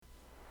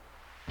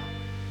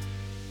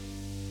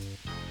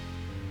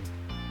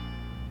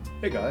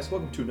Hey guys,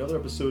 welcome to another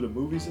episode of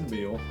Movies and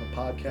Meal, a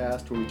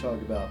podcast where we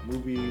talk about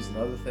movies and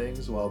other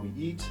things while we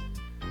eat.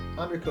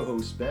 I'm your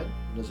co-host Ben,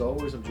 and as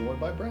always I'm joined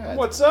by Brad.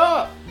 What's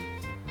up?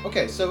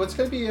 Okay, so it's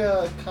going to be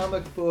a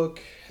comic book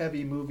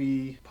heavy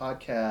movie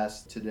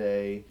podcast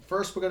today.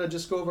 First we're going to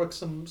just go over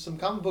some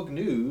comic book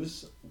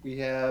news. We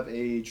have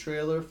a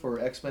trailer for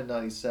X-Men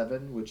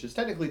 97, which is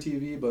technically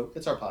TV, but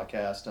it's our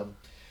podcast.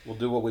 We'll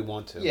do what we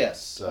want to.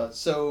 Yes.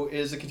 So it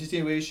is a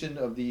continuation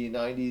of the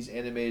 90s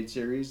animated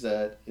series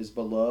that is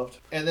beloved.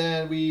 And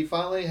then we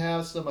finally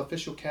have some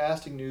official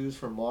casting news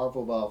from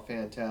Marvel about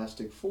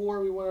Fantastic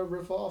Four we want to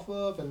riff off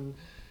of. And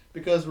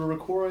because we're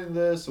recording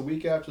this a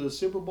week after the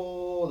Super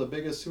Bowl, the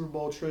biggest Super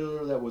Bowl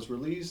trailer that was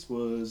released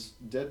was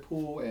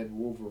Deadpool and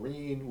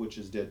Wolverine, which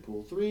is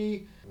Deadpool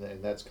 3.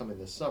 And that's coming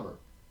this summer.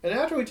 And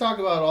after we talk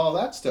about all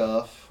that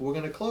stuff, we're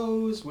going to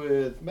close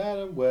with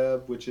Madam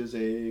Web, which is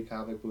a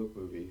comic book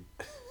movie.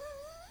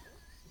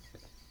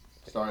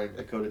 Starring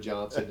Dakota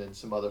Johnson and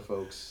some other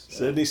folks.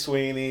 Sydney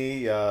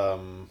Sweeney.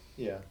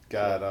 Yeah.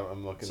 God,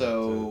 I'm looking.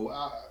 So,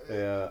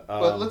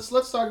 but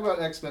let's talk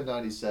about X-Men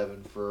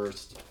 97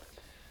 first.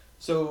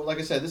 So, like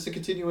I said, this is a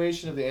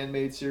continuation of the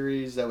animated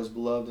series that was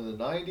beloved in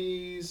the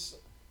 90s,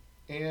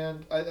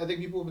 and I think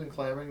people have been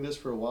clamoring this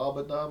for a while.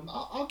 But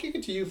I'll kick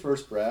it to you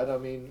first, Brad. I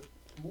mean,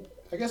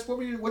 I guess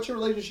what's your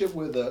relationship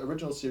with the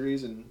original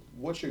series, and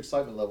what's your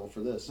excitement level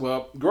for this?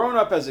 Well, growing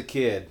up as a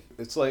kid,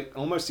 it's like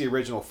almost the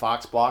original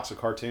Fox blocks of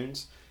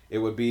cartoons. It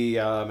would be,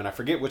 and I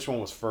forget which one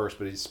was first,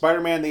 but it's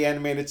Spider-Man the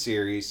Animated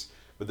Series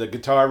with the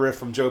guitar riff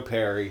from Joe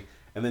Perry.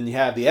 And then you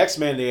have the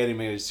X-Men the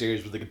Animated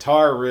Series with the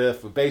guitar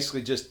riff, with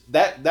basically just,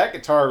 that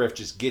guitar riff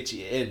just gets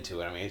you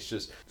into it. I mean, it's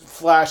just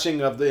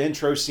flashing of the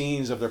intro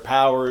scenes of their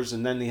powers,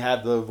 and then you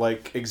have the,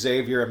 like,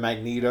 Xavier and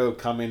Magneto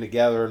coming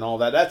together and all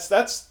that.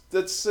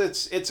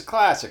 It's a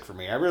classic for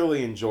me. I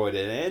really enjoyed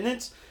it.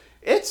 And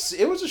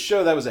it was a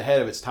show that was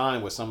ahead of its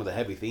time with some of the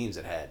heavy themes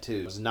it had, too.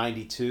 It was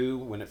 92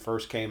 when it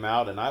first came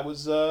out, and I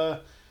was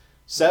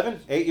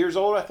 8 years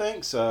old, I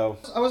think, so.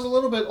 I was a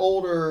little bit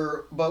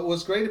older, but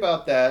what's great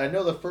about that, I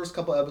know the first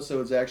couple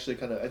episodes actually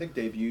kind of, I think,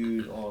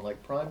 debuted on,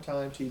 like,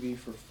 primetime TV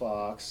for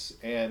Fox,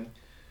 and,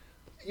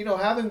 you know,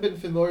 having been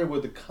familiar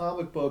with the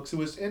comic books, it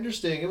was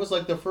interesting. It was,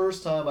 like, the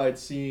first time I'd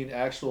seen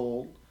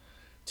actual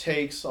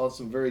takes on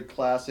some very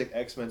classic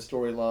X-Men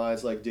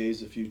storylines like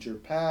Days of Future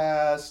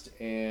Past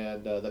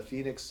and the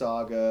Phoenix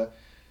Saga,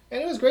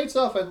 and it was great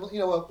stuff. And you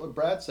know what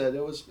Brad said,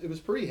 it was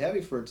pretty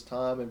heavy for its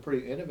time and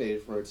pretty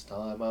innovative for its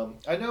time.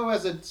 I know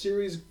as the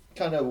series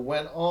kind of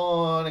went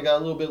on and got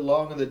a little bit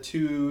long in the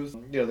tooth,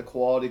 you know, the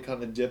quality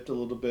kind of dipped a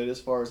little bit as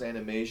far as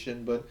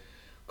animation, but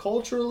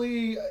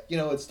culturally, you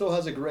know, it still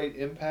has a great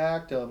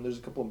impact. There's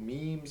a couple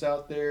memes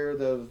out there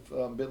that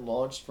have been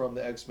launched from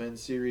the X-Men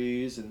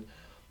series, and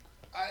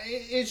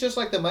it's just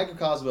like the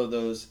microcosm of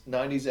those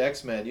 90s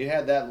X-Men. You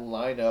had that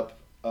lineup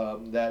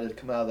that had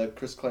come out of the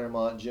Chris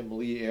Claremont, Jim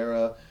Lee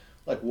era,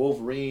 like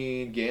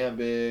Wolverine,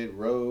 Gambit,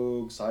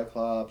 Rogue,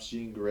 Cyclops,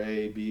 Jean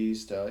Grey,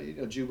 Beast,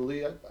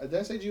 Jubilee. Did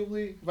I say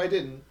Jubilee? If I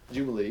didn't,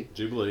 Jubilee.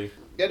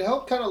 It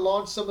helped kind of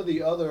launch some of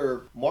the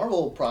other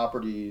Marvel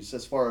properties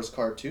as far as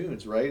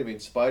cartoons, right? I mean,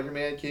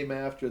 Spider-Man came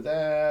after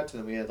that,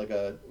 and then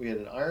we had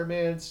an Iron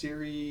Man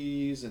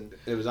series, and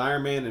It was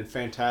Iron Man and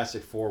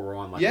Fantastic Four were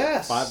on like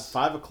yes.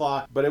 5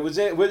 o'clock, but it was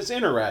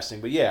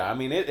interesting. But yeah, I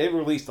mean, it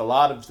released a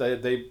lot of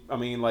I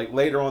mean, like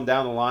later on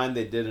down the line,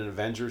 they did an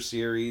Avengers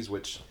series,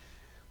 which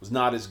was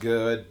not as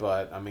good,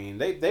 but I mean,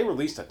 they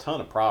released a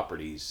ton of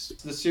properties.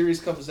 The series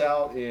comes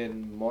out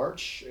in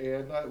March,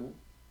 and are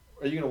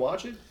you going to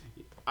watch it?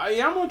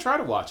 Yeah, I'm going to try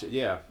to watch it,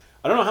 yeah.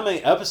 I don't know how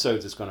many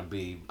episodes it's going to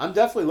be. I'm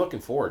definitely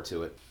looking forward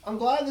to it. I'm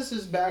glad this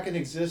is back in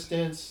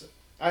existence.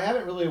 I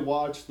haven't really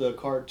watched the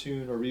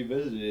cartoon or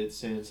revisited it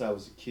since I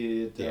was a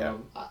kid. Yeah.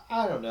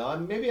 I don't know.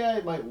 Maybe I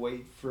might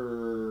wait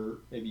for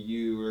maybe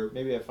you, or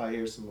maybe if I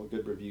hear some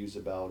good reviews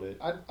about it.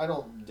 I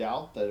don't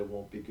doubt that it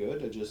won't be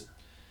good. I just,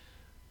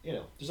 you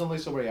know, there's only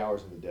so many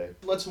hours in the day.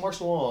 Let's march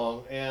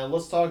along, and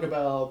let's talk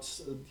about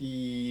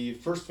the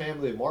first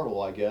family of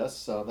Marvel, I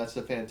guess. That's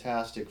the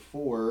Fantastic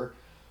Four.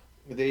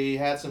 They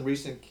had some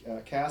recent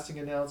casting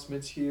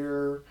announcements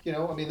here. You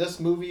know, I mean, this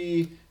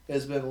movie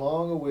has been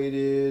long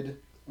awaited.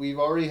 We've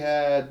already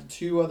had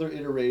 2 other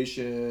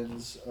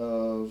iterations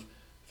of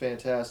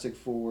Fantastic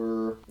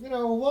Four. You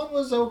know, one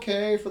was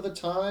okay for the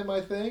time, I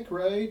think,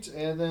 right?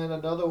 And then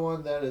another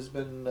one that has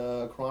been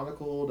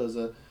chronicled as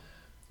a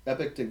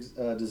epic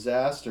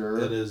disaster.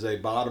 It is a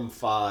bottom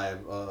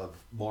 5 of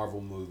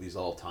Marvel movies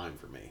all time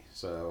for me.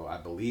 So I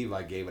believe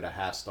I gave it a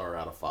half star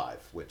out of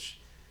 5, which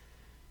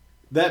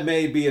that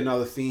may be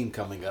another theme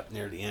coming up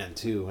near the end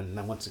too. And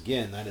then once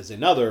again, that is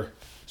another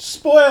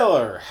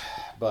spoiler.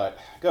 But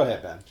go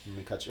ahead, Ben. Let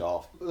me cut you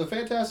off. The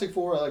Fantastic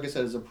Four, like I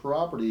said, is a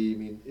property. I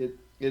mean,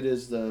 it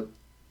is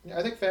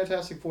I think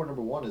Fantastic Four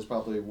 #1 is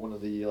probably one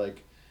of the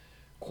like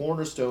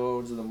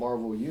cornerstones of the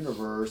Marvel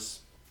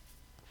universe.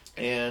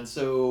 And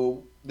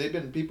so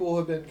people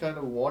have been kind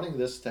of wanting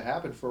this to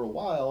happen for a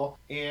while,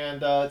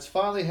 and it's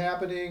finally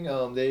happening.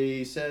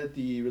 They said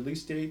the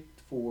release date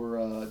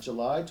for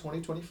July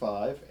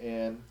 2025,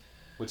 and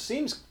Which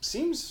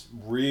seems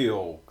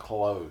real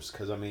close,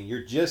 because I mean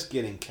you're just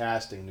getting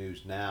casting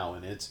news now,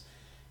 and it's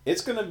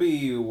going to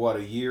be what,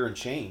 a year and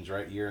change,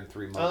 right? Year and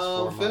 3 months,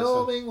 4 months.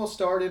 Filming will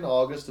start in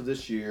August of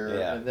this year,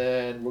 Yeah. and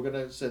then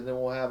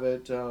we'll have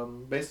it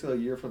basically a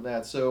year from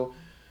that. So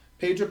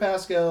Pedro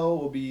Pascal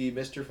will be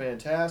Mr.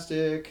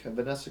 Fantastic.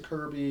 Vanessa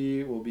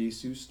Kirby will be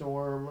Sue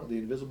Storm, the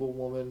Invisible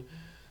Woman.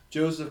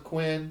 Joseph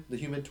Quinn, the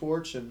Human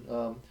Torch, and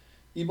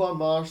Ebon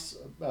Moss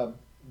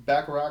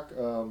Bacharach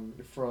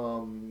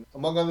from,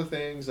 among other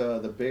things,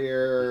 The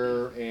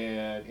Bear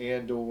and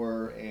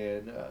Andor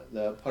and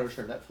the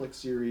Punisher Netflix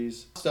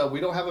series. So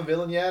we don't have a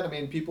villain yet. I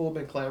mean, people have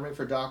been clamoring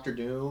for Doctor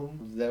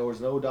Doom. There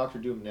was no Doctor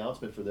Doom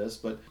announcement for this.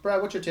 But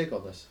Brad, what's your take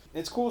on this?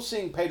 It's cool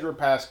seeing Pedro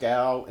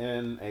Pascal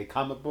in a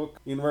comic book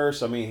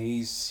universe. I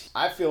mean,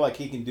 I feel like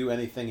he can do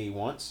anything he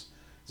wants.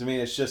 I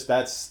mean, it's just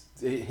that's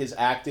his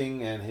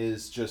acting and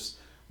his just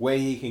way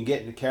he can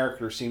get into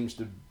character seems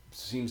to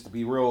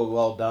be real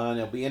well done.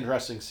 It'll be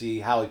interesting to see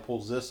how he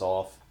pulls this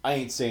off. I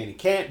ain't saying he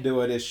can't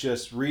do it. It's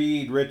just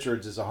Reed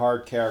Richards is a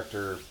hard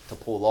character to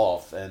pull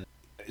off. And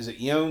is it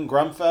Jon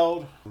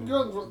Grunfeld?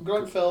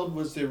 Grunfeld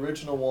was the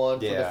original one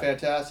for the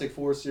Fantastic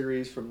Four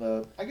series from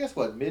the, I guess,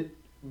 what, mid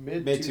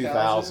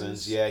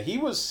 2000s? Yeah, he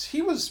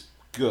was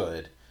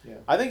good. Yeah.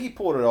 I think he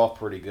pulled it off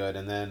pretty good.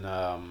 And then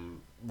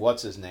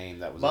what's his name?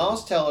 That was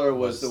Miles Teller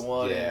was the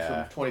one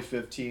from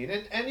 2015,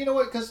 and you know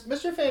what? Because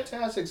Mr.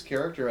 Fantastic's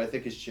character, I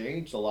think, has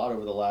changed a lot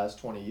over the last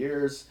 20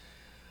 years.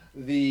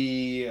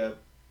 The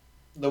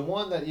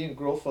one that Ian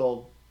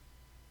Grofeld,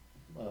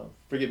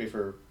 forgive me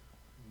for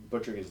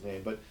butchering his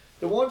name, but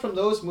the one from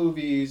those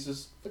movies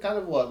is the kind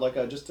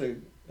of just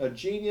a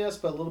genius,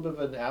 but a little bit of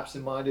an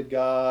absent-minded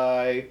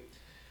guy.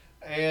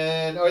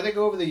 And I think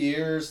over the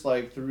years,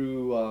 like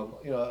through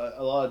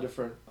a lot of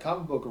different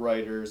comic book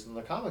writers in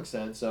the comic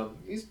sense,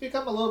 he's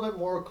become a little bit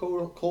more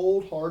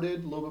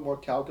cold-hearted, a little bit more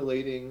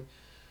calculating,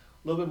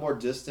 a little bit more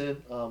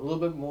distant, a little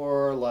bit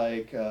more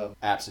like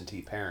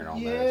absentee parent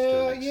almost.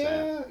 To an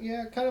extent.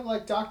 Yeah, kind of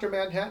like Dr.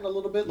 Manhattan a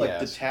little bit, like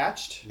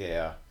detached.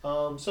 Yeah.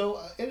 So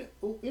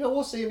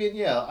we'll see. I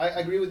mean, I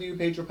agree with you.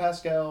 Pedro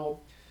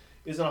Pascal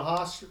is on a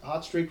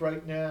hot streak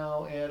right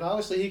now, and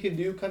obviously he can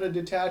do kind of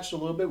detached a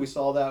little bit. We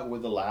saw that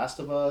with The Last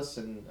of Us,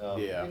 and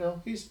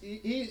he's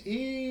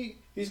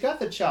got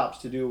the chops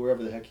to do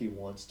wherever the heck he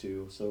wants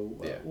to. So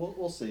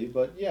we'll see.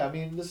 But yeah, I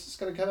mean, this is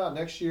going to come out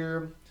next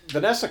year.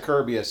 Vanessa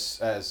Kirby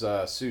as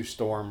Sue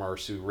Storm or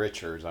Sue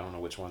Richards. I don't know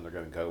which one they're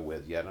going to go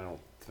with yet. I don't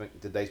think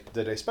did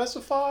they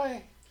specify?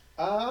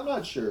 I'm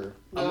not sure.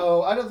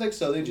 No, I don't think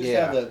so. They just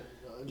have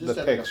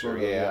the picture.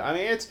 Yeah, I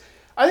mean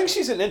I think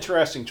she's an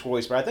interesting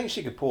choice, but I think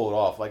she could pull it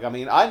off. Like, I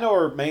mean, I know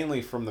her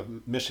mainly from the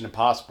Mission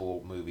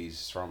Impossible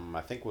movies from,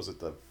 I think, was it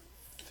the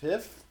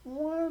 5th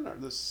one or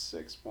the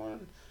 6th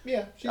one?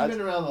 Yeah, she's been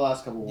around the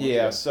last couple ones.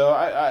 Yeah, so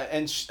I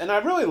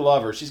really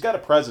love her. She's got a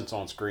presence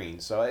on screen,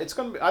 so it's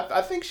gonna be.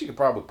 I think she could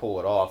probably pull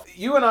it off.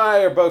 You and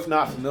I are both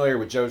not familiar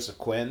with Joseph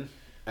Quinn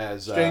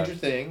as Stranger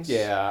Things.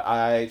 Yeah,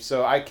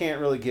 I can't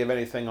really give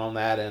anything on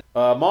that. And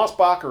Moss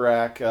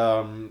Bacharach,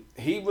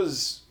 he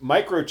was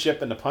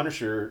microchipped in the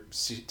Punisher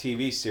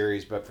TV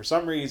series, but for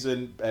some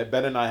reason,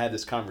 Ben and I had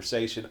this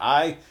conversation.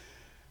 I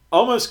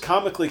almost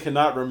comically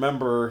cannot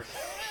remember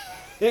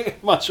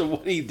much of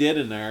what he did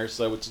in there,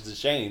 so which is a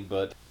shame.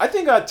 But I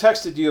think I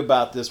texted you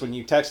about this when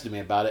you texted me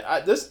about it.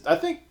 I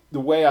think the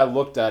way I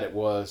looked at it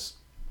was,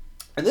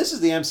 and this is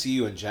the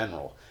MCU in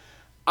general,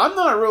 I'm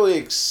not really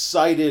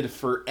excited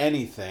for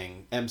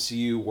anything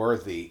MCU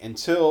worthy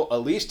until at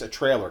least a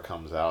trailer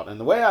comes out. And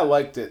the way I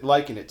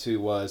liken it to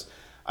was,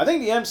 I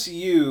think the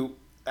MCU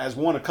has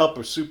won a couple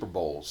of Super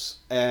Bowls,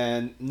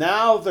 and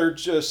now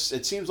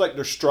it seems like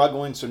they're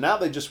struggling, so now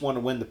they just want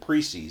to win the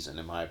preseason,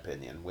 in my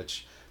opinion,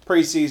 which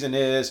preseason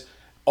is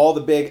all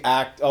the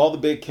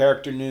big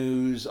character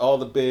news, all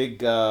the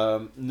big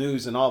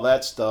news and all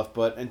that stuff.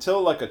 But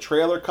until like a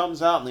trailer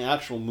comes out and the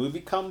actual movie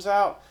comes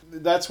out,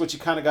 that's what you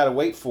kind of got to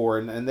wait for.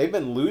 And they've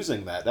been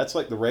losing that. That's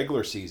like the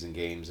regular season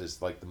games is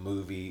like the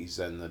movies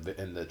and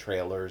the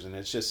trailers. And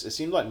it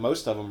seems like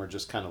most of them are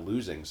just kind of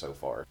losing so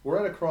far. We're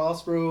at a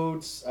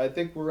crossroads. I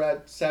think we're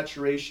at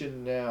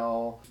saturation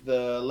now.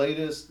 The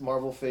latest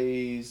Marvel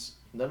phase,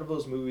 none of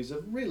those movies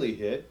have really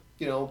hit.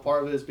 You know,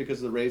 part of it is because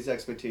of the raised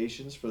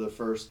expectations for the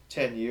first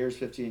 10 years,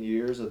 15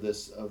 years of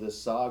this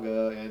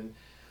saga, and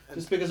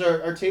just because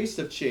our tastes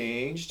have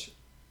changed.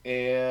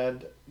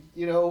 And,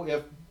 you know,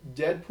 if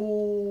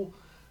Deadpool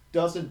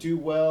doesn't do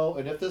well,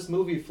 and if this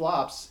movie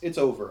flops, it's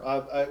over.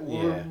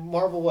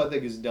 Marvel, I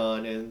think, is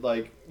done. And,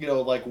 like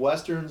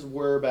Westerns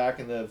were back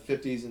in the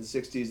 50s and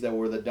 60s that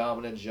were the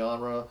dominant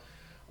genre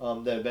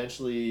that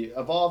eventually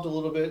evolved a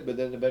little bit, but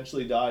then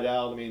eventually died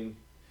out. I mean,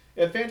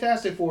 if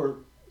Fantastic Four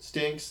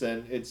stinks,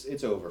 then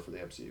it's over for the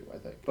MCU, I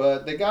think.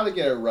 But they got to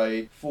get it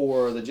right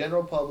for the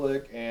general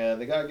public, and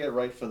they got to get it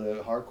right for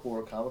the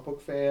hardcore comic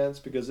book fans,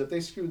 because if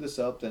they screw this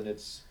up, then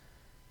it's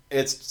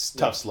It's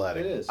tough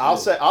sledding. It is.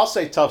 I'll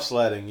say tough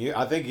sledding.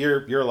 I think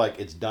you're like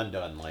it's done.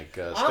 Like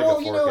stick a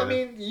fork in I it.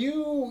 mean,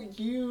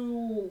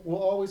 you will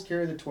always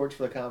carry the torch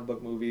for the comic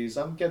book movies.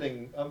 I'm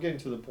getting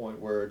to the point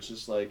where it's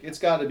just like it's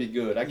got to be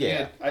good. I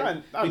can't.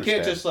 I you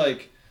can't just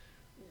like.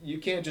 You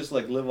can't just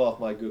like live off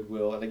my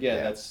goodwill. And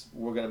again,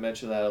 we're going to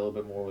mention that a little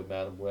bit more with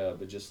Madam Web.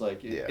 But just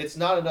like it's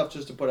not enough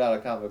just to put out a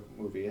comic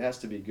movie. It has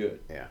to be good.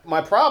 Yeah.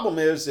 My problem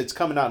is it's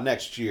coming out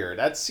next year.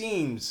 That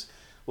seems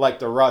like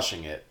they're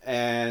rushing it.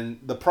 And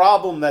the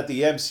problem that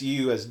the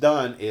MCU has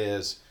done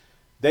is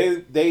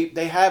they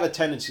have a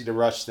tendency to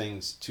rush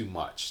things too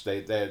much.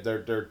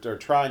 They're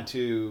trying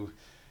to.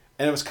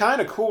 And it was kind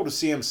of cool to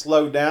see him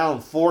slow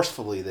down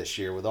forcefully this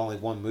year with only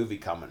one movie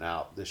coming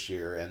out this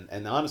year.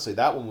 And honestly,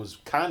 that one was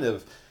kind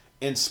of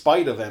in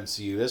spite of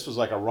MCU. This was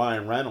like a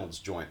Ryan Reynolds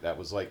joint that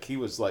was like, he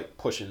was like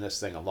pushing this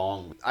thing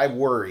along. I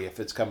worry if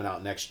it's coming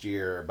out next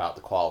year about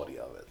the quality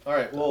of it. All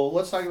right, well,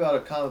 let's talk about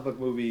a comic book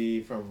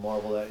movie from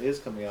Marvel that is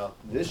coming out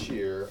this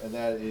year, and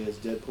that is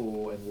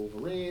Deadpool and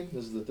Wolverine.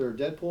 This is the third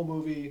Deadpool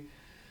movie.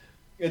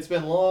 It's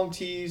been long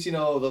teased. You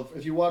know,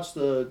 if you watch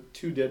the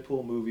two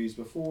Deadpool movies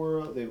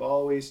before, they've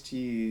always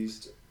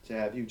teased to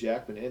have Hugh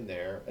Jackman in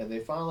there, and they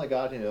finally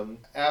got him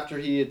after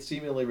he had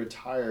seemingly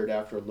retired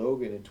after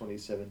Logan in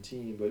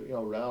 2017. But, you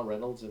know, Ryan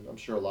Reynolds, and I'm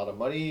sure a lot of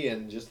money,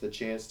 and just the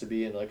chance to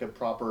be in like a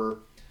proper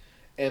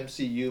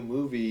MCU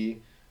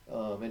movie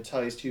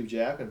enticed Hugh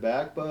Jackman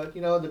back. But,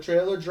 you know, the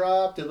trailer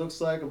dropped. It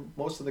looks like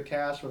most of the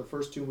cast from the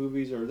first two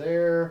movies are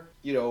there.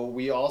 You know,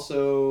 we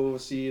also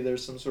see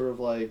there's some sort of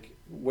like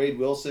Wade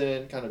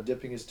Wilson kind of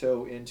dipping his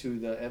toe into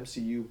the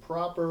MCU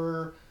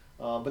proper.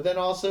 But then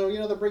also, you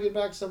know, they're bringing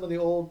back some of the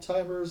old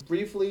timers.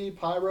 Briefly,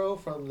 Pyro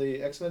from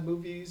the X-Men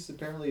movies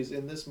apparently is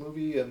in this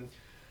movie. And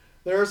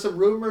there are some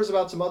rumors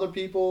about some other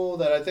people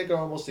that I think are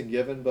almost a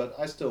given, but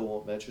I still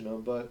won't mention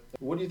them. But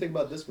what do you think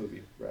about this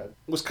movie, Brad?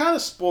 Was kind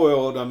of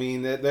spoiled. I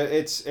mean,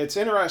 it's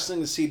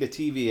interesting to see the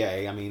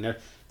TVA. I mean,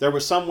 there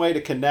was some way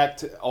to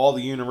connect all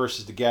the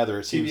universes together.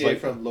 It seems TVA like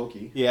from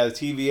Loki. Yeah, the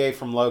TVA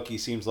from Loki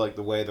seems like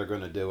the way they're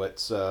going to do it.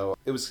 So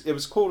it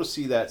was cool to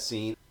see that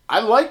scene. I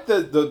like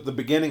the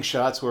beginning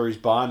shots where he's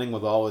bonding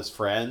with all his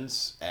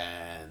friends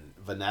and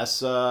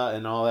Vanessa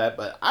and all that,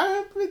 but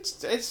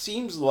it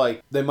seems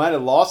like they might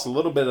have lost a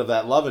little bit of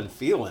that love and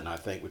feeling, I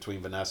think,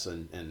 between Vanessa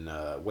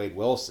and Wade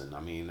Wilson.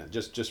 I mean,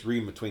 just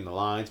reading between the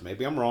lines.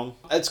 Maybe I'm wrong.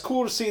 It's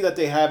cool to see that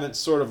they haven't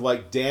sort of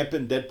like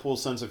dampened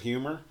Deadpool's sense of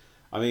humor.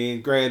 I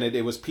mean, granted,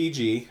 it was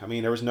PG. I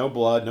mean, there was no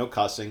blood, no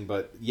cussing,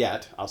 but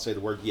yet, I'll say the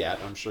word yet,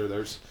 I'm sure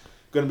there's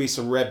going to be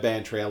some red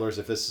band trailers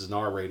if this is an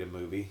R-rated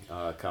movie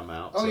come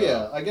out. Oh, so.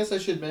 Yeah. I guess I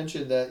should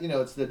mention that, you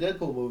know, it's the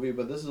Deadpool movie,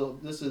 but this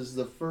is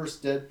the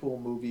first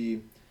Deadpool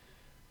movie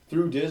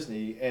through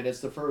Disney, and it's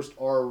the first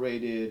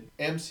R-rated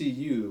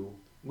MCU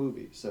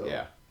movie. So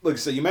yeah. Look,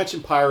 so you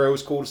mentioned Pyro. It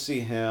was cool to see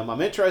him. I'm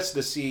interested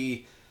to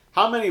see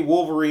how many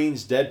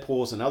Wolverines,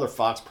 Deadpools, and other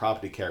Fox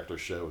property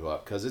characters show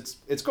up, because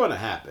it's going to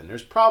happen.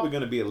 There's probably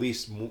going to be at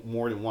least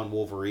more than one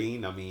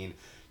Wolverine. I mean,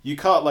 you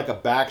caught like a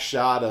back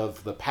shot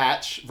of the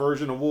patch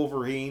version of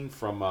Wolverine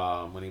from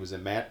when he was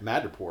in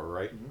Madripoor,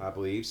 right? Mm-hmm. I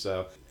believe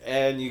so.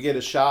 And you get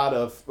a shot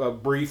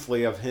of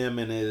briefly of him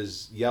in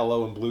his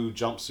yellow and blue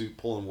jumpsuit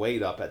pulling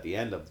weight up at the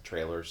end of the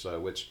trailer. So,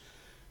 which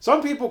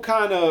some people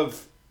kind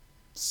of,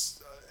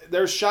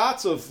 there's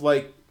shots of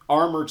like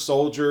armored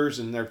soldiers,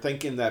 and they're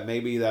thinking that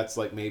maybe that's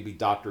like maybe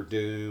Doctor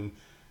Doom.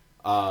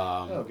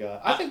 Oh god,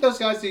 I think those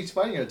guys he's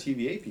fighting are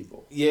TVA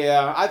people.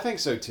 Yeah, I think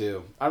so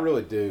too. I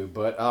really do.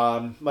 But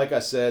like I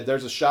said,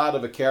 there's a shot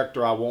of a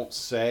character I won't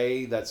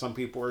say that some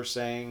people are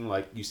saying.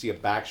 Like you see a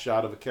back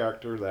shot of a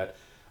character that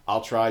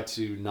I'll try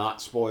to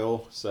not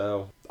spoil.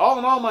 So all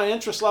in all, my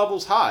interest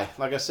level's high.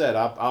 Like I said,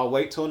 I'll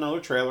wait till another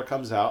trailer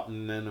comes out,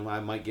 and then I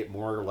might get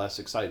more or less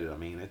excited. I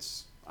mean,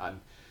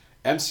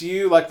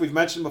 MCU, like we've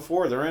mentioned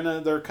before,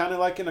 they're kind of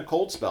like in a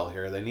cold spell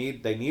here. They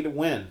need a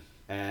win.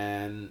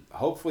 And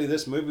hopefully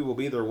this movie will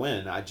be their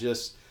win.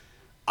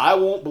 I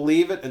won't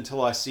believe it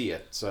until I see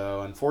it.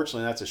 So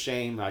unfortunately, that's a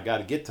shame. I got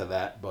to get to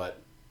that. But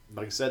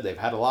like I said, they've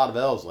had a lot of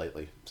L's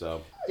lately.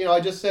 So you know, I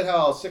just said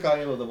how sick I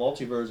am of the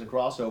multiverse and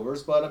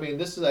crossovers. But I mean,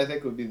 this is I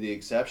think would be the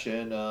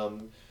exception.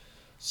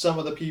 Some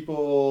of the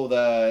people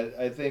that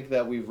I think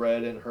that we've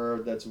read and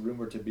heard that's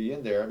rumored to be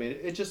in there. I mean,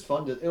 it's just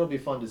fun. It'll be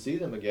fun to see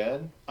them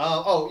again. You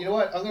know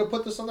what? I'm going to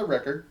put this on the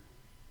record.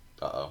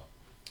 Uh-oh.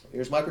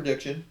 Here's my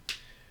prediction.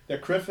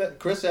 That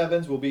Chris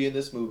Evans will be in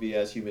this movie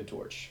as Human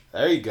Torch.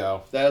 There you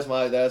go. That is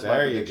my prediction.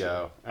 There you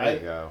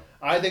go.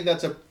 I think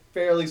that's a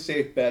fairly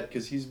safe bet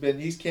because he's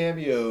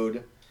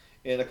cameoed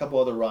in a couple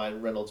other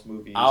Ryan Reynolds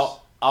movies.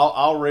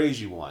 I'll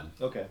raise you one.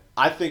 Okay.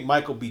 I think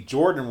Michael B.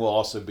 Jordan will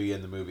also be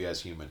in the movie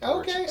as Human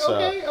Torch.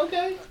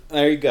 Okay.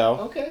 There you go.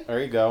 Okay.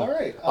 There you go. All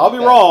right. I'll be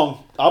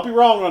wrong. I'll be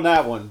wrong on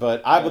that one,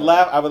 but I would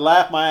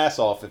laugh my ass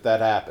off if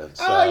that happens.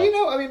 So. You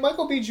know, I mean,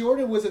 Michael B.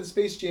 Jordan was in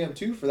Space Jam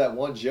 2 for that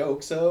one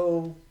joke,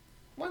 so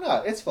why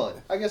not? It's fun.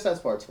 I guess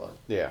that part's fun.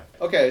 Yeah.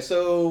 Okay,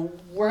 so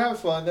we're having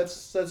fun.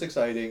 That's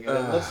exciting. And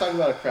then let's talk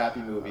about a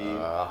crappy movie.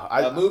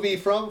 A movie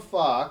from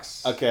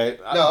Fox. Okay.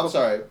 No, I'm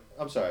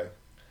sorry.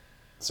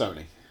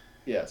 Sony.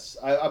 Yes,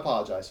 I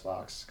apologize,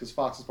 Fox, because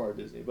Fox is part of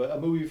Disney. But a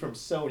movie from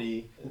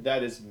Sony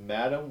that is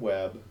Madam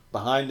Web.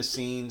 Behind the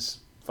scenes,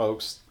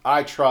 folks,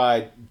 I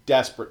tried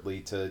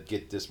desperately to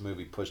get this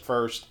movie pushed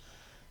first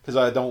because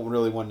I don't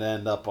really want to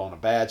end up on a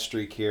bad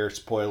streak here.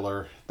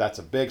 Spoiler. That's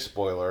a big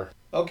spoiler.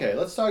 Okay,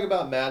 let's talk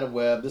about Madam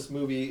Web. This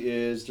movie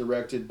is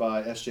directed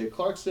by S.J.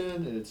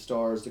 Clarkson, and it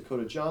stars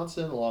Dakota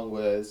Johnson along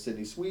with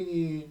Sydney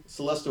Sweeney,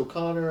 Celeste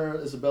O'Connor,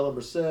 Isabella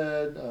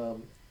Merced,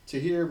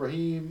 Tahir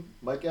Rahim,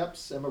 Mike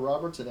Epps, Emma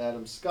Roberts, and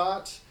Adam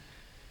Scott.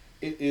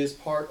 It is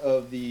part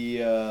of the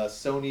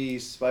Sony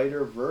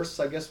Spider-Verse,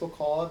 I guess we'll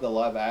call it, the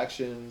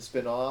live-action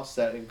spin-offs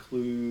that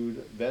include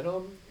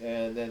Venom,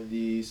 and then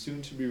the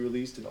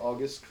soon-to-be-released in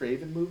August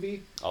Craven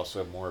movie.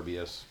 Also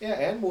Morbius. Yeah,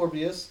 and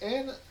Morbius,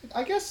 and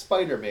I guess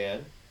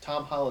Spider-Man,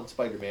 Tom Holland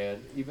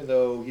Spider-Man, even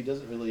though he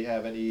doesn't really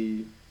have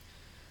anything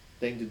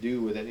to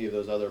do with any of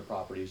those other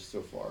properties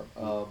so far.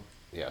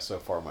 Yeah, so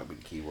far might be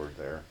the key word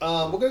there.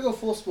 We're going to go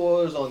full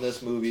spoilers on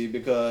this movie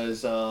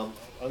because I'm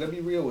going to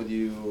be real with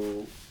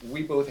you.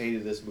 We both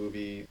hated this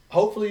movie.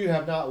 Hopefully you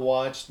have not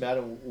watched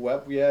Madam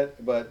Web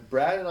yet, but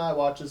Brad and I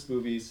watched this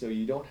movie, so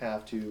you don't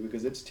have to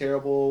because it's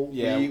terrible.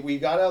 Yeah. We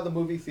got out of the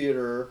movie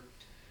theater.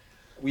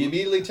 We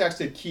immediately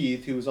texted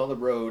Keith, who was on the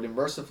road, and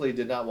mercifully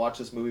did not watch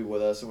this movie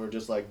with us, and we were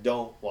just like,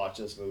 don't watch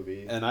this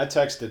movie. And I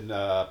texted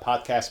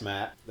Podcast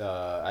Matt.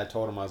 I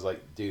told him, I was like,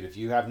 dude, if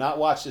you have not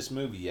watched this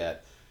movie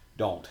yet,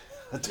 don't.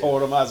 I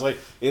told him, I was like,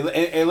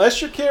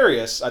 unless you're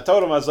curious, I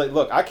told him, I was like,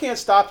 look, I can't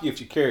stop you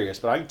if you're curious,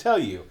 but I can tell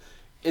you,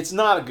 it's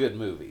not a good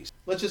movie.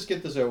 Let's just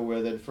get this over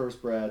with. And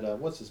first, Brad,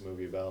 what's this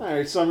movie about? All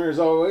right, summary as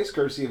always,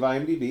 courtesy of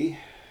IMDb.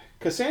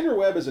 Cassandra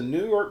Webb is a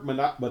New York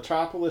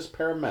metropolis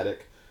paramedic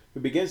who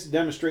begins to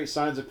demonstrate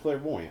signs of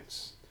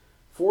clairvoyance.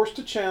 Forced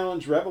to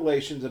challenge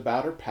revelations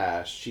about her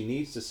past, she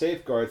needs to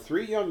safeguard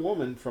 3 young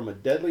women from a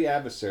deadly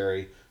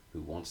adversary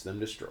who wants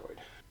them destroyed.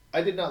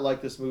 I did not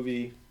like this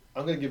movie.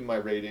 I'm going to give it my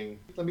rating.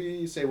 Let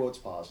me say what's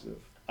positive.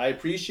 I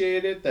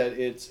appreciate it that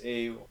it's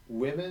a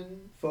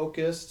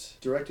women-focused,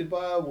 directed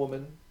by a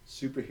woman,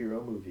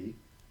 superhero movie.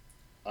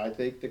 I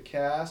think the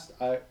cast,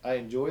 I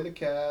enjoy the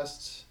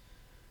cast,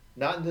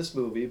 not in this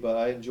movie, but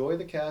I enjoy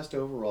the cast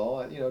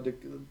overall.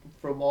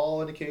 From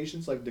all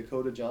indications, like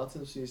Dakota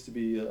Johnson seems to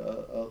be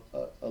a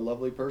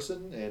lovely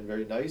person and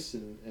very nice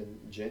and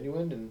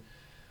genuine. And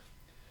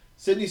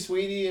Sydney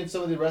Sweeney and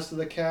some of the rest of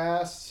the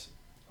cast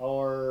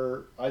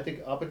are, I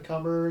think,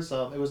 up-and-comers.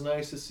 It was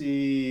nice to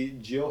see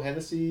Jill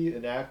Hennessy,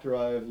 an actor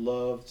I've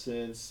loved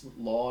since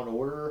Law &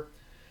 Order,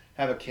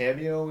 have a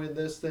cameo in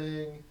this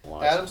thing.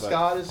 Well, Adam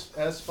Scott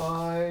is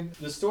fine.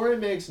 The story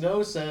makes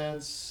no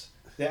sense.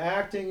 The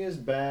acting is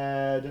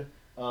bad.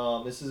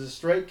 This is a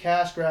straight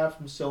cash grab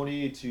from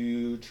Sony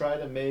to try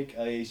to make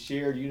a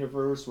shared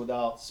universe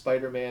without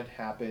Spider-Man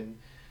happen.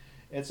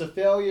 It's a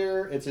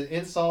failure. It's an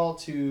insult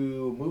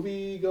to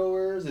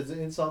moviegoers. It's an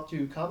insult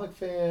to comic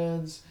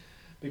fans.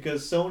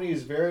 Because Sony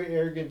is very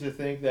arrogant to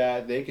think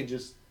that they can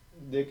just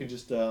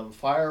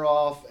fire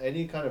off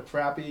any kind of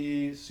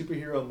crappy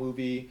superhero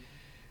movie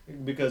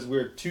because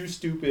we're too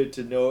stupid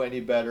to know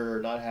any better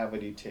or not have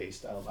any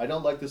taste. I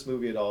don't like this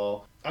movie at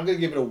all. I'm gonna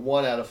give it a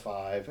 1 out of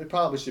 5. It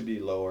probably should be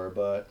lower,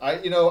 but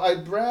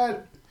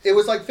Brad. It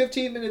was like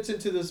 15 minutes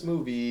into this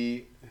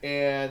movie,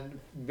 and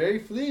very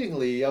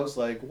fleetingly, I was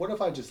like, "What if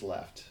I just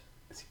left?"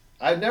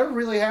 I've never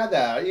really had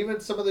that.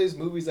 Even some of these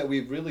movies that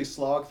we've really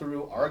slogged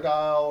through,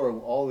 Argyle or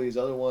all these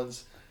other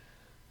ones,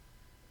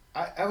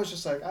 I was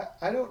just like,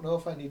 I don't know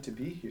if I need to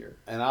be here.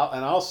 And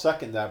I'll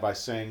second that by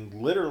saying,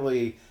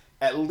 literally,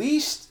 at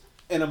least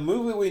in a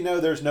movie we know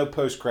there's no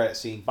post-credit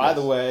scene. By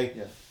the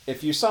way,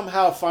 if you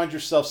somehow find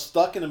yourself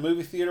stuck in a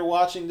movie theater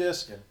watching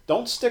this,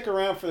 don't stick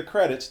around for the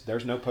credits.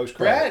 There's no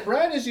post-credit.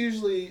 Brad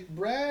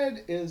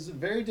is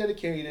very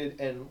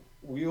dedicated, and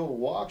we'll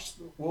watch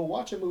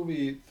a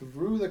movie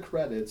through the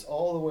credits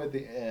all the way at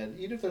the end,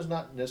 even if there's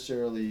not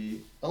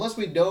necessarily, unless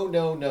we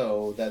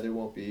know that there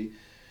won't be.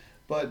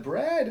 But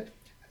Brad,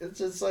 it's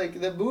just like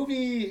the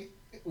movie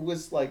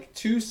was like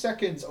 2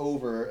 seconds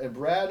over, and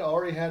Brad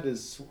already had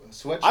his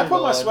sweatshirt on. I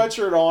put my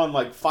sweatshirt on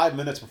like 5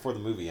 minutes before the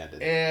movie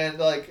ended. And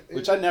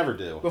which I never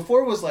do.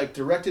 Before it was like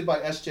directed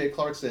by S.J.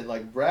 Clarkson,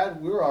 like Brad,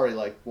 we were already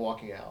like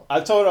walking out. I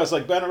told her, I was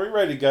like, Ben, are we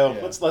ready to go?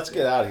 Yeah. Let's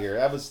get out of here.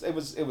 It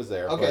was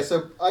there. Okay,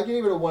 so I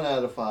gave it a 1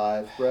 out of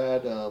 5.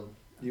 Brad,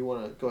 you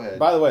want to go ahead?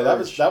 By the way, that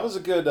was a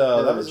good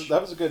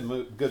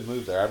good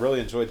move there. I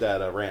really enjoyed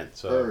that rant.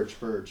 So.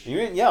 Purge. You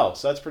didn't yell,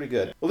 so that's pretty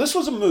good. Well, this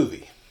was a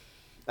movie.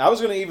 I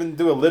was going to even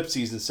do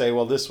ellipses and say,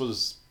 well, this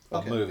was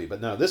a movie.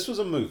 But no, this was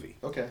a movie.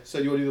 Okay, so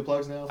you want to do the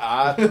plugs now?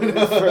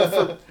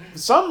 For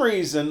some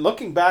reason,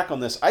 looking back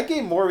on this, I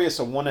gave Morbius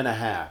a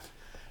 1.5.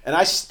 And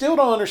I still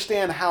don't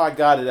understand how I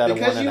got it at a 1.5.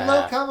 Because you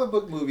love comic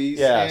book movies.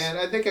 Yes. And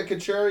I think a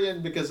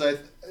contrarian, because I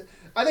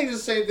think it's the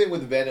same thing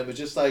with Venom. It's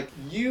just like,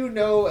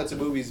 it's a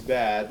movie's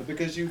bad, but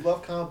because you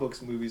love comic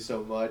books movies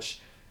so much,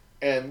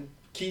 and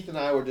Keith and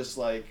I were just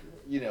like,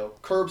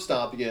 curb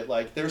stomping it.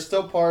 Like, there's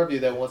still part of you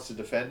that wants to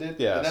defend it.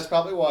 Yes. And that's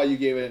probably why you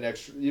gave it an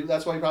extra.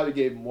 That's why you probably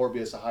gave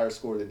Morbius a higher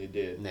score than you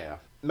did. Yeah.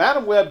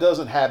 Madam Web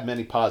doesn't have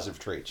many positive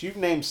traits. You've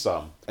named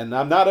some, and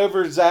I'm not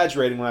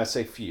over-exaggerating when I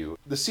say few.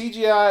 The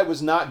CGI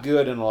was not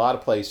good in a lot of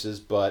places,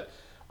 but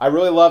I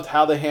really loved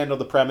how they handled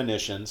the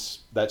premonitions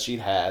that she'd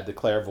had, the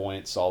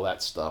clairvoyance, all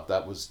that stuff.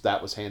 That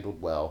was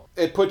handled well.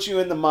 It puts you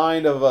in the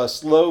mind of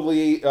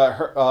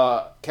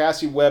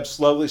Cassie Webb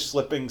slowly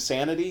slipping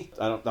sanity.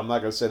 I'm not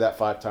going to say that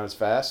 5 times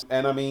fast.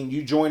 And I mean,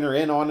 you join her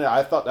in on it.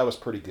 I thought that was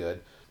pretty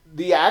good.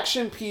 The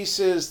action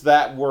pieces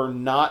that were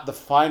not the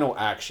final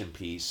action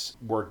piece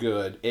were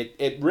good. It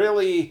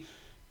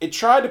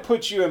tried to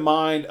put you in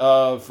mind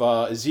of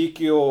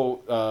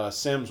Ezekiel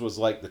Sims was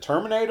like the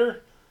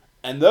Terminator,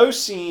 and those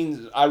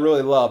scenes I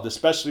really loved,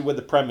 especially with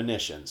the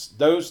premonitions.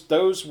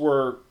 Those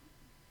were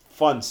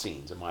fun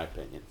scenes in my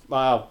opinion.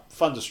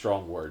 Fun's a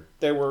strong word.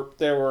 They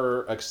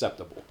were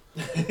acceptable.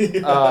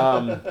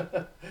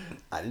 I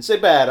didn't say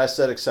bad. I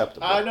said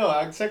acceptable. I know.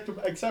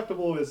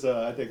 Acceptable is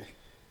I think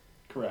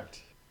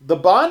correct. The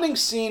bonding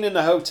scene in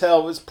the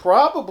hotel was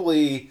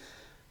probably,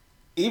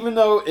 even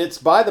though it's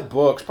by the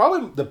books,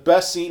 probably the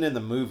best scene in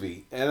the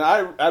movie. And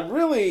I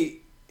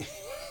really...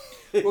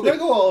 We're going to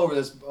go all over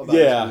this about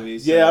this movie.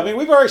 So. Yeah, I mean,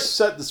 we've already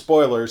set the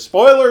spoilers.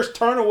 Spoilers,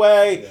 turn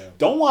away. Yeah.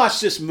 Don't watch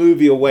this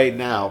movie away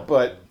now.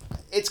 But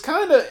it's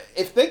kind of...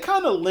 If they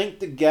kind of link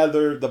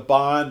together the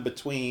bond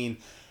between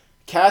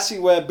Cassie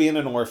Webb being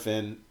an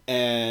orphan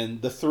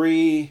and the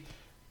 3...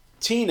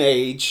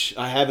 teenage,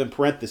 I have in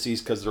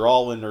parentheses because they're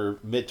all in their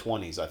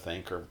mid-20s, I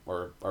think, or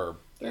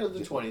they're in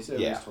the 20s. They're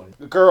yeah,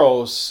 20s.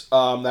 Girls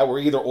that were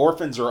either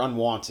orphans or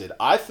unwanted.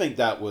 I think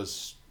that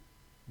was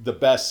the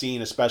best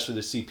scene, especially the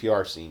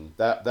CPR scene.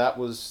 That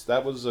was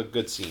a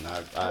good scene.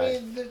 I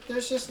mean,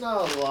 there's just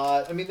not a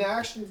lot. I mean,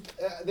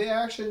 the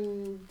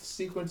action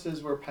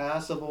sequences were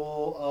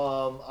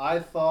passable. I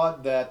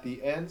thought that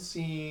the end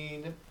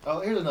scene.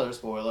 Oh, here's another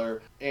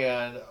spoiler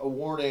and a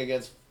warning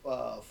against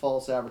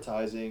false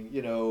advertising.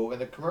 In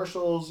the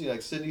commercials,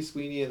 like Sydney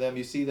Sweeney and them,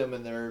 you see them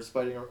in their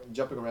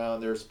jumping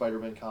around their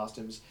Spider-Man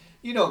costumes.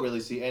 You don't really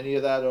see any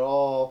of that at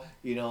all.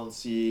 You don't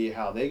see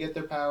how they get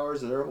their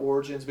powers, their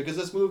origins, because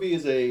this movie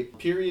is a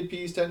period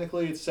piece.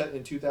 Technically, it's set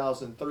in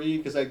 2003,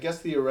 because I guess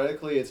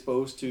theoretically it's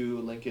supposed to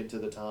link into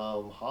the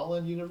Tom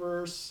Holland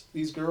universe.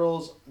 These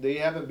girls, they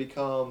haven't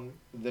become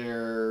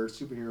their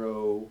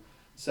superhero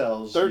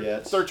selves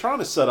yet. They're trying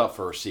to set up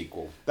for a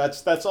sequel.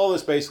 That's all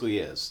this basically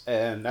is,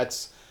 and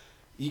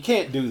you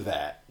can't do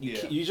that.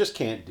 You just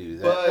can't do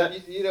that.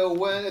 But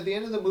when at the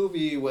end of the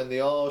movie, when they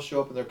all show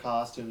up in their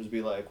costumes,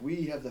 be like,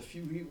 "We have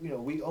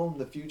we own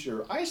the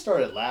future." I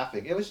started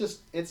laughing. It was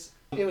just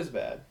it was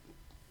bad.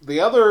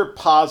 The other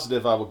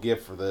positive I will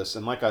give for this,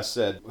 and like I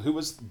said, who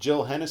was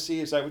Jill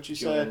Hennessy? Is that what you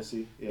Jill said?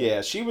 Hennessy.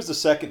 Yeah, she was the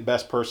second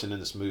best person in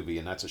this movie,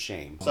 and that's a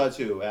shame. Besides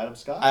who? Adam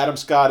Scott? Adam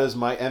Scott is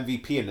my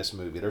MVP in this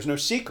movie. There's no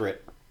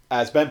secret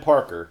as Ben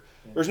Parker.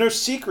 There's no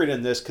secret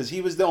in this because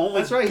he was the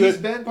only. That's right. He's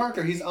Ben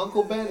Parker. He's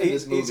Uncle Ben in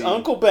this movie. He's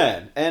Uncle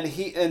Ben, and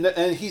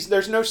he's.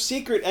 There's no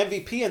secret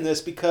MVP in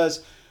this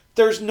because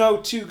there's no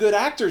 2 good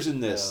actors in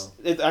this.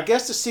 No. I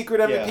guess the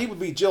secret MVP would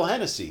be Jill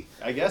Hennessy.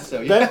 I guess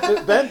so.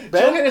 Ben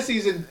Jill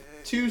Hennessy's in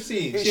 2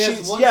 scenes. She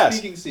has one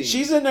speaking scene.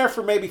 She's in there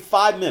for maybe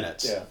 5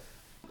 minutes. Yeah.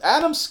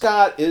 Adam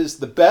Scott is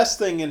the best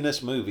thing in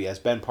this movie as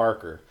Ben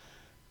Parker.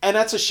 And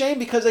that's a shame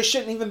because they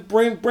shouldn't even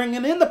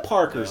bringing in the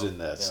Parkers in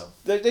this.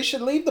 No. They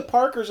should leave the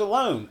Parkers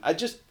alone. I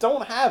just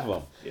don't have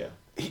them. Yeah.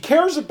 He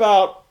cares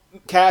about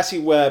Cassie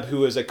Webb,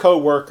 who is a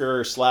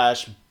co-worker /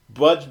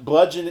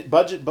 budget.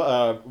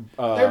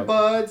 They're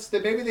buds.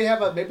 Maybe they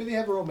have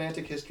a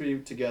romantic history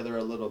together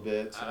a little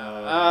bit.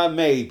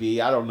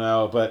 Maybe, I don't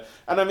know,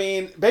 and I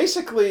mean,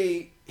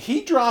 basically,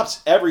 he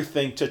drops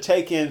everything to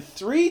take in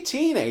 3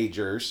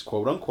 teenagers,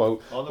 quote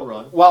unquote, on the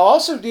run, while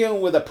also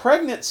dealing with a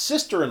pregnant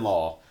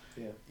sister-in-law.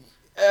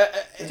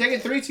 They're taking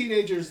 3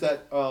 teenagers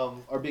that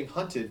are being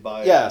hunted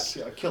by a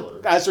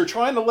killer. As they're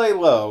trying to lay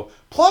low.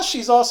 Plus,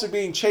 she's also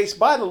being chased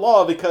by the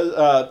law because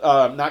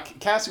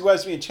Cassie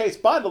Webb's being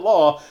chased by the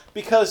law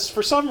because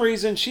for some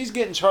reason she's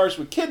getting charged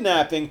with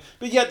kidnapping,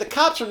 but yet the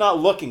cops are not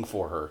looking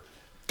for her.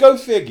 Go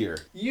figure.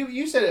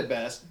 You said it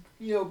best.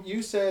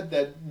 You said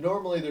that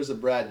normally there's a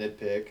Brad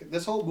nitpick.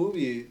 This whole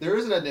movie, there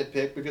isn't a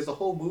nitpick because the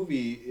whole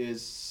movie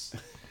is.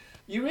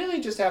 You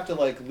really just have to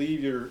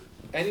leave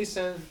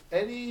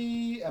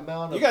any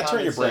amount of. You got to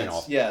turn your brain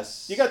off.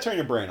 Yes, you got to turn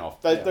your brain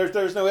off.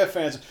 There's no ifs,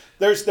 ands.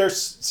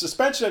 There's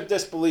suspension of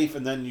disbelief,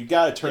 and then you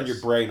got to turn your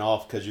brain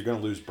off because you're going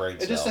to lose brain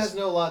cells. It just has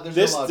no lot.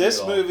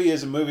 This movie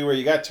is a movie where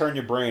you got to turn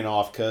your brain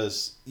off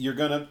because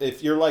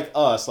if you're like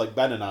us, like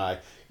Ben and I,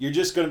 you're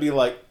just going to be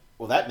like,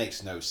 well, that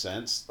makes no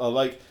sense.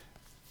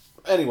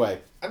 Anyway.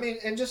 I mean,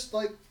 and just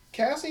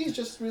Cassie's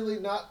just really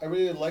not a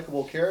really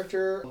likable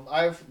character.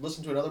 I've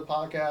listened to another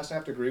podcast. I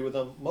have to agree with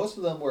them. Most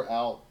of them were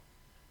out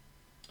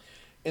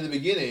in the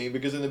beginning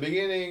because in the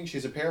beginning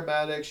she's a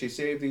paramedic. She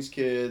saved these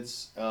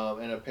kids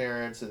and her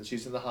parents, and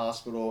she's in the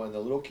hospital. And the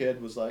little kid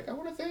was like, "I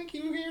want to thank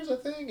you. Here's a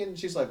thing." And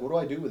she's like, "What do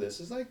I do with this?"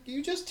 It's like,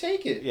 you just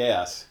take it.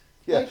 Yes.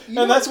 Yeah, Like,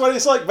 and that's what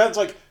it's like. Ben's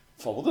like,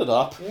 fold it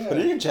up, Yeah. put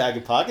it in your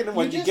jacket pocket, and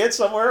when you just- get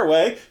somewhere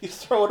away, you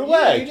throw it Yeah,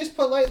 away. you just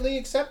politely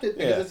accept it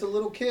because Yeah. it's a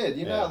little kid.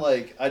 You're Yeah. not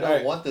like, I don't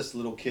Right. want this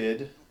little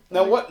kid.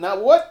 Now Like,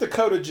 what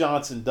Dakota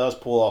Johnson does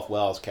pull off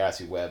well as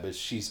Cassie Webb is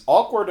she's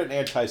awkward and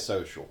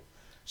antisocial.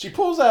 She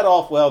pulls that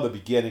off well at the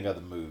beginning of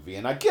the movie,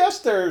 and I guess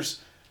there's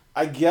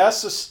a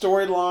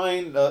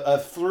storyline, a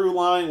through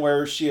line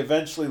where she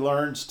eventually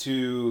learns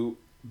to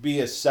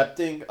be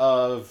accepting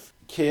of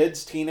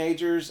kids,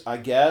 teenagers, I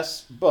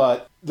guess.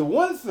 But the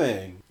one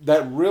thing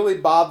that really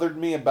bothered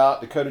me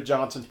about Dakota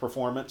Johnson's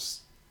performance,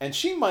 and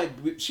she might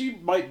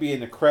be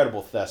an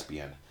incredible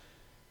thespian,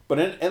 but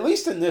at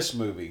least in this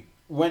movie,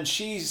 when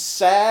she's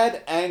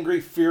sad,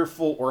 angry,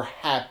 fearful, or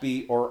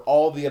happy, or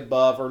all the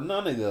above, or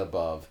none of the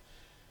above,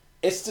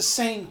 it's the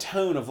same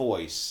tone of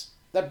voice.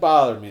 That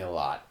bothered me a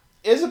lot.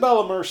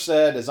 Isabella Merced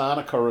as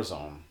Anna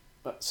Corazon.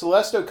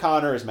 Celeste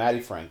O'Connor as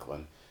Maddie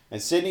Franklin.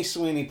 And Sydney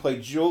Sweeney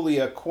played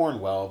Julia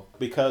Cornwell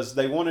because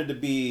they wanted to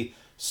be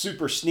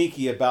super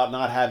sneaky about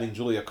not having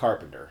Julia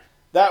Carpenter.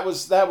 That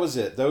was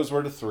it. Those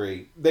were the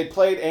three. They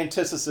played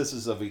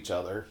antitheses of each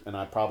other, and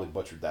I probably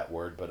butchered that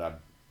word, but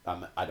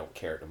I don't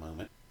care at the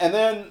moment. And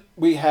then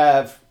we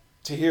have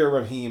Tahir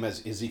Rahim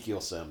as Ezekiel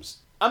Sims.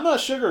 I'm not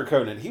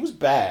sugarcoating it. He was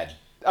bad.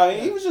 I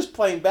mean, he was just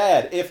plain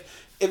bad.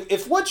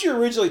 If what you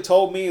originally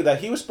told me that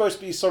he was supposed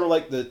to be sort of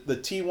like the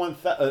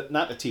T-1000,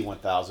 not the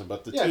T-1000,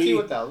 but the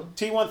T-1000.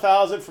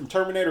 T-1000 from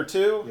Terminator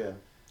 2. Yeah.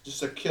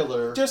 Just a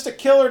killer. Just a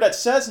killer that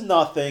says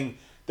nothing,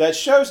 that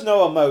shows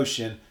no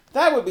emotion,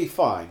 that would be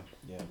fine.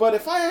 Yeah. But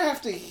if I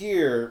have to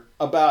hear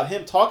about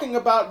him talking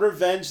about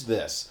revenge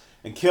this,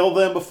 and kill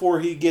them before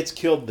he gets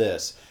killed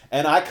this,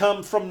 and I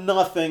come from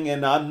nothing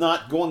and I'm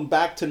not going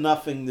back to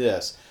nothing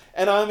this.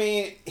 And I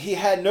mean, he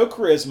had no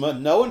charisma,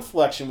 no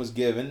inflection was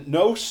given,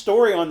 no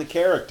story on the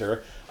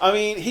character. I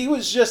mean, he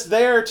was just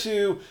there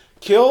to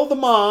kill the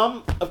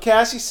mom of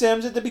Cassie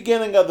Sims at the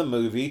beginning of the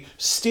movie,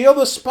 steal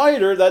the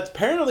spider that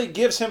apparently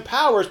gives him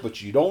powers,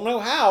 but you don't know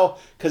how,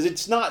 because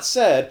it's not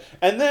said,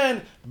 and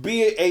then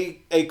be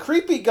a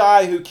creepy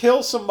guy who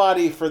kills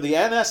somebody for the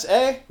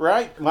NSA,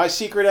 right? My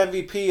secret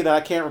MVP that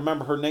I can't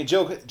remember her name,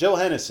 Jill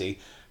Hennessy,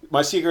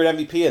 my secret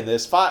MVP in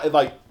this,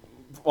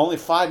 only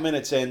 5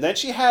 minutes in. Then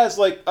she has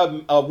like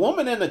a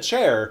woman in a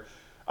chair.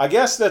 I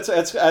guess that's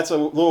a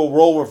little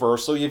role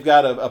reversal. You've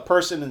got a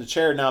person in the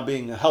chair now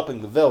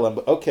helping the villain,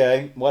 but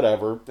okay,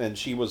 whatever. And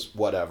she was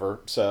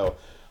whatever. So,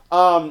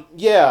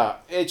 yeah,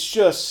 it's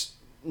just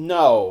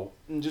no.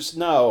 And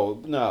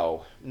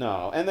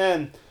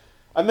then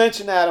I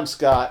mentioned Adam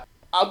Scott.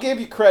 I'll give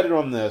you credit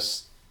on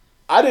this.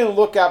 I didn't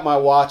look at my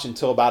watch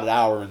until about an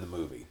hour in the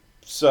movie.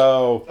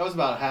 So That was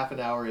about half an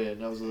hour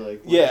in. I was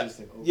like,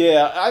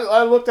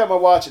 I looked at my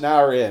watch an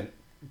hour in.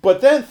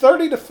 But then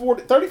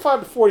 35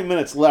 to 40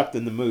 minutes left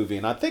in the movie,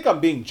 and I think I'm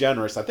being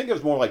generous. I think it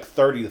was more like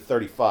 30 to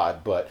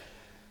 35. But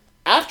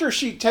after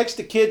she takes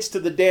the kids to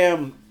the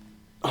damn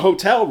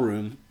hotel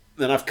room,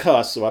 and I've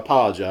cussed, so I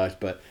apologize,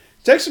 but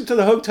takes them to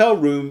the hotel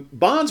room,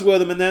 bonds with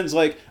them, and then's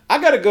like,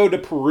 I got to go to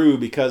Peru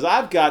because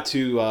I've got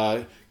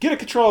to get a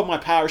control of my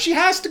power. She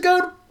has to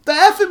go to the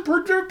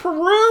effing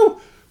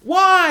Peru?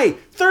 Why?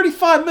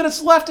 35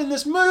 minutes left in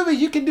this movie.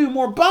 You can do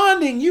more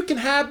bonding. You can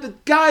have the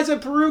guys in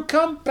Peru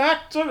come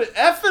back to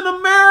effing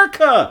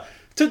America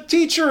to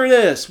teach her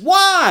this.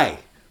 Why?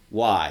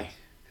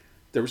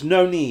 There was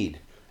no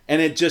need.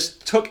 And it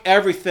just took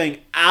everything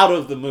out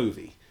of the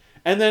movie.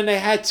 And then they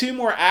had two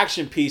more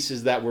action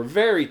pieces that were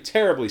very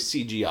terribly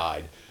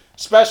CGI'd.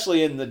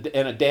 Especially in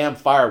a damn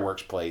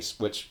fireworks place,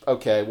 which,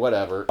 okay,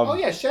 whatever. Oh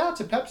yeah, shout out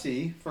to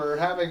Pepsi for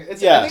having. I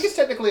Yes. think it's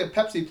technically a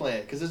Pepsi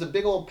plant because there's a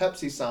big old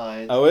Pepsi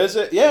sign. Oh, is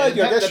it? Yeah, I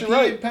guess the you're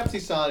right. Pepsi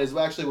sign is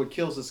actually what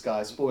kills this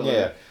guy. Spoiler.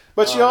 Yeah,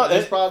 but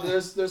there's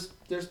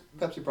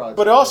Pepsi products.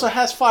 But it also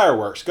has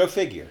fireworks. Go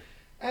figure.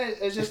 And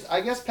it's just,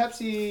 I guess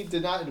Pepsi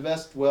did not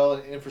invest well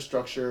in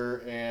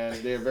infrastructure, and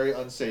they're very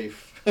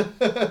unsafe.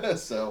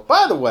 So.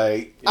 By the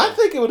way, Yeah. I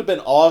think it would have been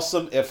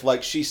awesome if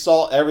like she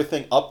saw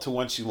everything up to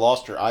when she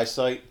lost her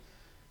eyesight,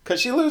 because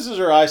she loses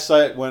her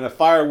eyesight when a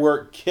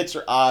firework hits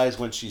her eyes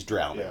when she's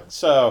drowning. Yeah.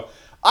 So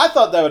I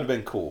thought that would have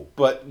been cool,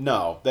 but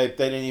no, they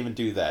didn't even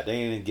do that. They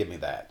didn't even give me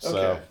that. So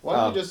Okay. Why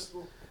don't you just?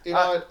 You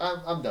know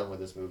what? I'm done with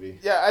this movie.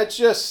 Yeah, it's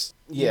just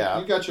yeah.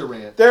 You got your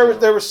rant.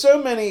 There were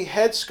so many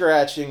head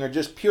scratching or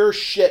just pure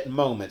shit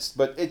moments,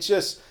 but it's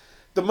just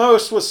the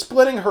most was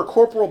splitting her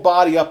corporal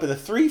body up into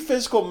 3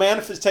 physical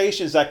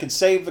manifestations that can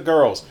save the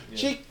girls.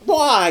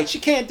 Yeah. She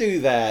can't do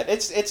that.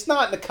 It's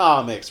not in the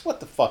comics. What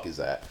the fuck is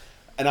that?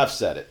 And I've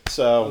said it.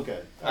 So Okay.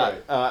 All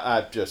right.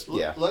 I just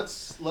yeah.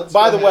 Let's.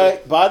 By the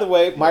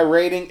way, my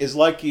rating is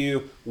like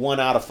you, 1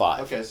 out of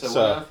 5. Okay, so 1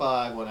 out of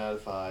 5. 1 out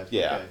of 5.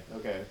 Yeah.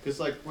 Okay. Because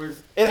like we're.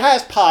 It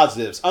has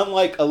positives.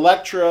 Unlike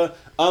Elektra,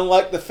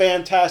 unlike the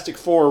Fantastic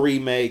Four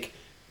remake,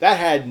 that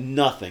had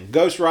nothing.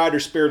 Ghost Rider,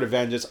 Spirit of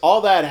Vengeance,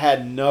 all that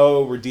had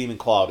no redeeming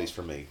qualities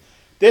for me.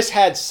 This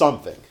had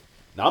something.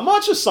 Not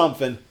much of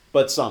something,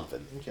 but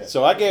something. Okay.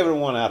 So I gave it a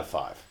 1 out of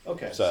 5.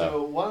 Okay. So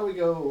So why don't we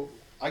go?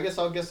 I guess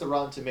I'll guess the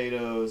Rotten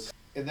Tomatoes.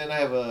 And then I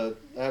have a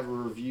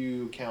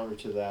review counter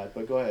to that,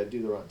 but go ahead,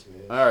 do the Rotten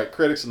Tomatoes. All right,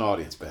 critics and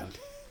audience, Ben.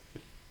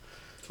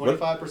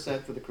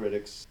 25% for the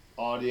critics.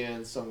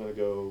 Audience, I'm going to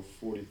go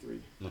 43.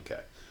 Okay.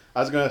 I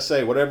was going to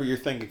say, whatever you're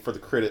thinking for the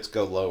critics,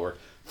 go lower.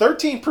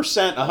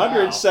 13%,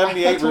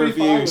 178 Wow.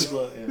 reviews.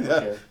 Was yeah,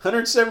 okay.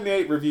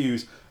 178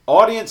 reviews.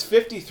 Audience,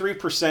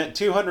 53%,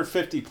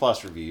 250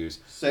 plus reviews.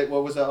 Say,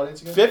 what was the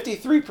audience again?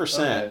 53%,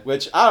 Okay.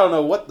 which I don't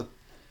know what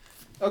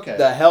Okay.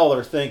 the hell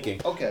they're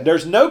thinking. Okay.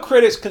 There's no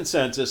critics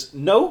consensus,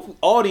 no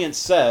audience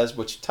says,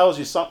 which tells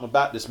you something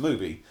about this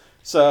movie.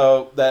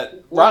 So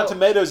that Rotten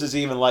Tomatoes is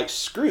even like,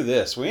 screw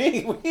this. We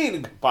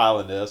ain't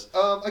compiling this.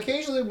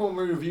 Occasionally when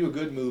we review a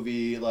good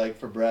movie, like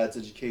for Brad's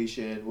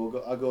Education,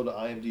 I'll go to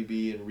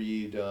IMDb and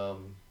read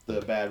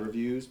the bad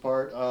reviews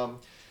part.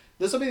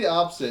 This will be the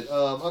opposite.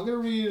 I'm gonna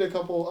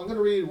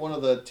read one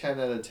of the 10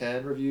 out of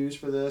 10 reviews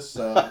for this.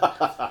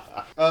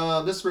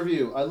 This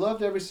review. I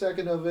loved every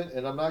second of it,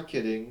 and I'm not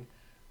kidding.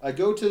 I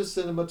go to the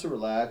cinema to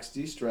relax,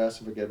 de-stress,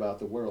 and forget about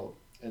the world.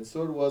 And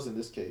so it was in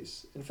this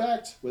case. In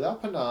fact,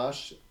 without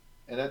panache,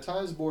 and at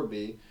times bored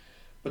me,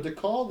 but to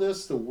call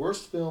this the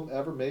worst film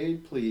ever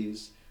made,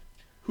 please.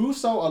 Who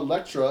saw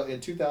Elektra in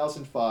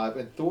 2005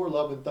 and Thor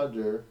Love and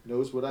Thunder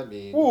knows what I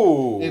mean.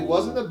 Ooh. It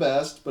wasn't the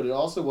best, but it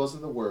also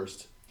wasn't the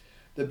worst.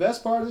 The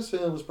best part of this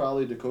film was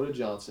probably Dakota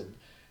Johnson.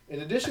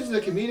 In addition to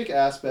the comedic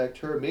aspect,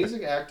 her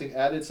amazing acting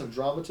added some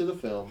drama to the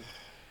film.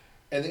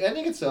 And the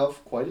ending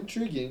itself, quite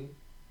intriguing.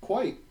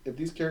 Quite, if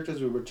these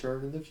characters would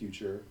return in the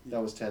future.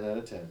 That was 10 out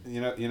of 10.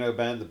 You know,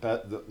 Ben,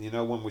 you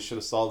know when we should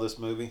have saw this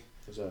movie?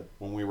 What's that?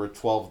 When we were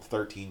 12,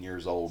 13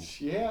 years old.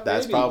 Yeah,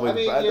 that's maybe.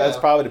 probably yeah. That's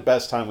probably the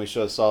best time we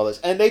should have saw this.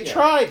 And they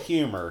tried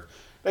humor.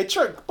 They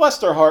tried, bless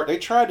their heart, they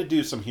tried to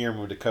do some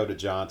humor with Dakota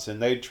Johnson.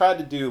 They tried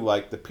to do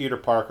like the Peter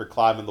Parker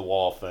climbing the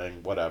wall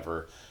thing,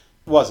 whatever.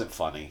 It wasn't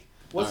funny.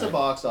 What's the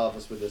box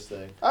office with this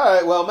thing? All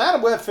right, well,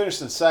 Madam Web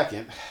finished in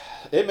second.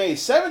 It made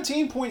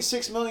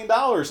 $17.6 million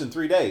in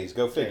 3 days.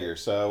 Go figure.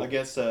 So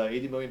against an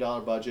 $80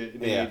 million budget,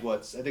 it made I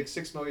think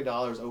 $6 million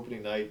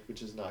opening night,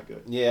 which is not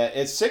good. Yeah,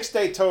 its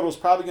 6-day total is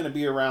probably going to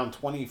be around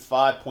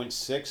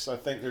 25.6. I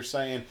think they're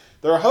saying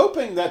they're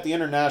hoping that the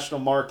international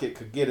market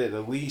could get it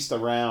at least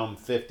around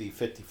 50,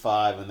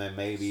 55, and then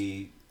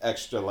maybe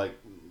extra like.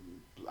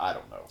 I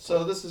don't know.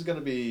 So this is going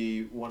to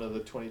be one of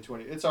the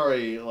 2020. It's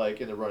already like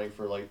in the running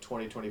for like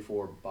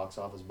 2024 box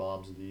office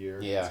bombs of the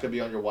year. Yeah, it's going to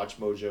be on your Watch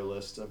Mojo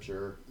list, I'm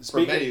sure. For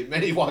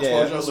many Watch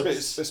Mojo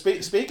lists.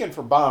 Speaking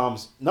for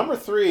bombs, number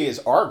 3 is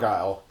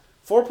Argyle,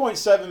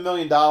 $4.7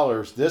 million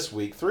this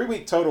week.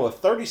 3-week total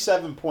of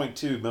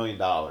 $37.2 million.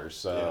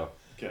 So. Yeah.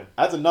 Okay.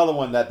 That's another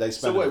one that they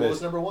spent. So wait, what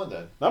was number 1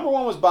 then? Number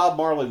 1 was Bob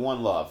Marley,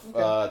 One Love.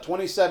 Okay.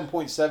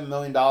 $27.7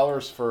 million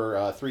for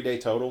 3-day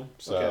total.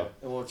 So. Okay.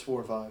 And what's 4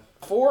 and 5?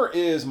 4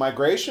 is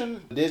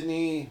Migration,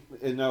 Disney.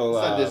 No,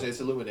 it's not Disney. It's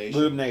Illumination.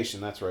 Illumination.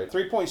 That's right.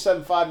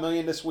 $3.75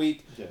 million this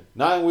week. Okay.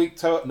 9-week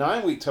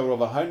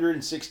total of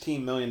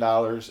 $116 million,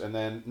 and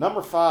then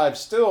number 5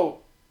 still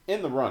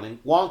in the running,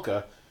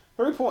 Wonka.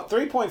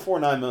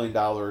 $3.49 million.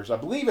 I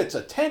believe it's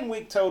a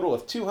 10-week total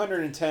of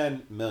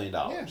 $210 million.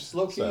 Yeah, just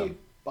low key.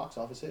 Box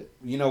office hit.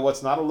 You know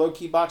what's not a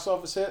low-key box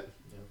office hit?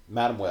 Yeah.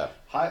 Madam Web.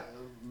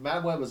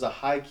 Madam Web was a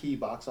high-key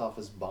box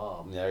office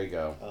bomb. There you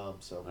go.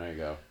 There you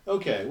go.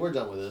 Okay, we're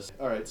done with this.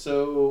 All right,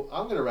 so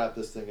I'm going to wrap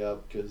this thing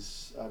up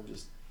because I'm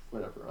just,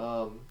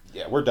 whatever.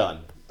 Yeah, we're done.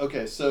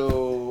 Okay,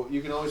 so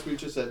you can always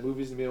reach us at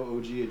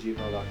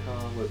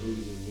moviesandmealog@gmail.com, or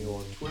Movies and Meal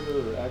on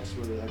Twitter, or X,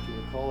 whatever the heck you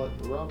want to call it.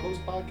 We're on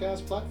most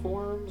podcast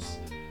platforms.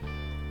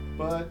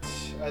 But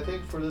I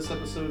think for this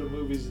episode of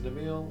Movies and the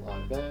Meal,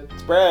 I'm Ben.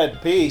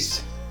 Spread.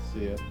 Peace.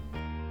 See ya.